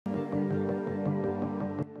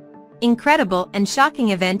incredible and shocking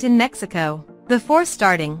event in Mexico. Before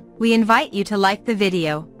starting, we invite you to like the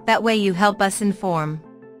video, that way you help us inform.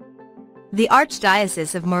 The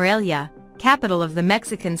Archdiocese of Morelia, capital of the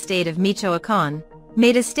Mexican state of Michoacán,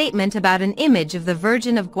 made a statement about an image of the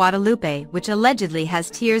Virgin of Guadalupe which allegedly has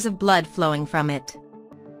tears of blood flowing from it.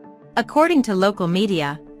 According to local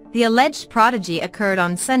media, the alleged prodigy occurred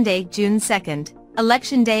on Sunday, June 2nd,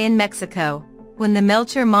 Election Day in Mexico, when the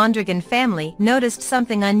Melchor Mondragon family noticed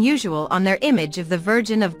something unusual on their image of the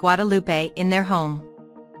Virgin of Guadalupe in their home.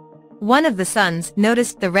 One of the sons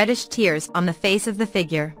noticed the reddish tears on the face of the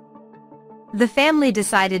figure. The family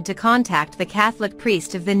decided to contact the Catholic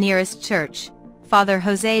priest of the nearest church, Father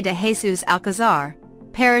José de Jesus Alcazar,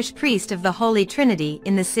 parish priest of the Holy Trinity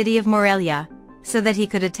in the city of Morelia, so that he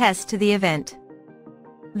could attest to the event.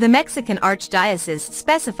 The Mexican Archdiocese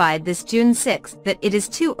specified this June 6 that it is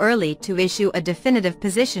too early to issue a definitive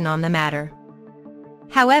position on the matter.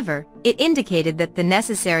 However, it indicated that the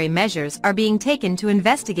necessary measures are being taken to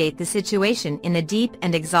investigate the situation in a deep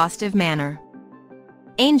and exhaustive manner.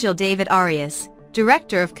 Angel David Arias,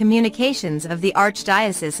 Director of Communications of the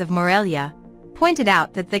Archdiocese of Morelia, pointed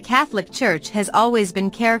out that the Catholic Church has always been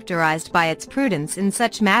characterized by its prudence in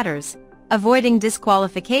such matters, avoiding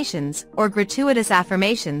disqualifications or gratuitous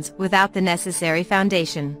affirmations without the necessary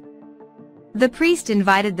foundation. The priest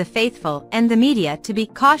invited the faithful and the media to be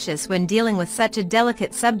cautious when dealing with such a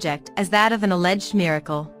delicate subject as that of an alleged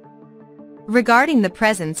miracle. Regarding the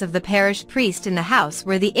presence of the parish priest in the house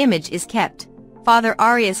where the image is kept, Father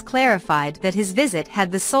Arias clarified that his visit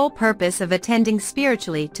had the sole purpose of attending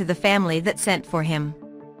spiritually to the family that sent for him.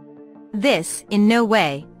 This, in no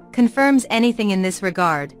way, confirms anything in this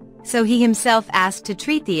regard, so he himself asked to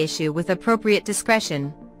treat the issue with appropriate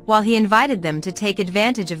discretion, while he invited them to take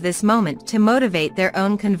advantage of this moment to motivate their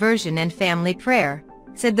own conversion and family prayer,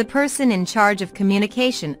 said the person in charge of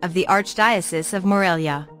communication of the Archdiocese of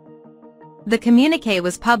Morelia. The communiqué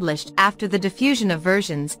was published after the diffusion of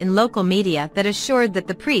versions in local media that assured that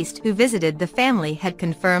the priest who visited the family had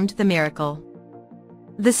confirmed the miracle.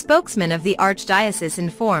 The spokesman of the Archdiocese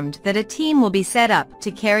informed that a team will be set up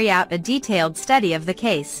to carry out a detailed study of the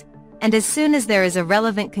case, and as soon as there is a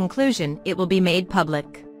relevant conclusion it will be made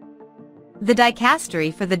public. The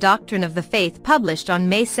Dicastery for the Doctrine of the Faith published on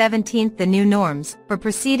May 17 the new norms for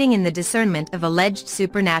proceeding in the discernment of alleged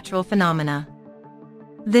supernatural phenomena.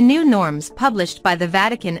 The new norms published by the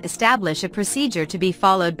Vatican establish a procedure to be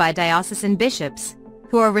followed by diocesan bishops,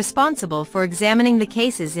 who are responsible for examining the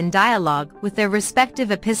cases in dialogue with their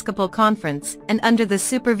respective episcopal conference and under the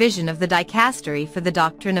supervision of the Dicastery for the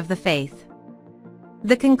Doctrine of the Faith.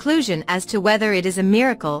 The conclusion as to whether it is a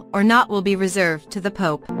miracle or not will be reserved to the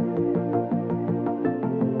Pope.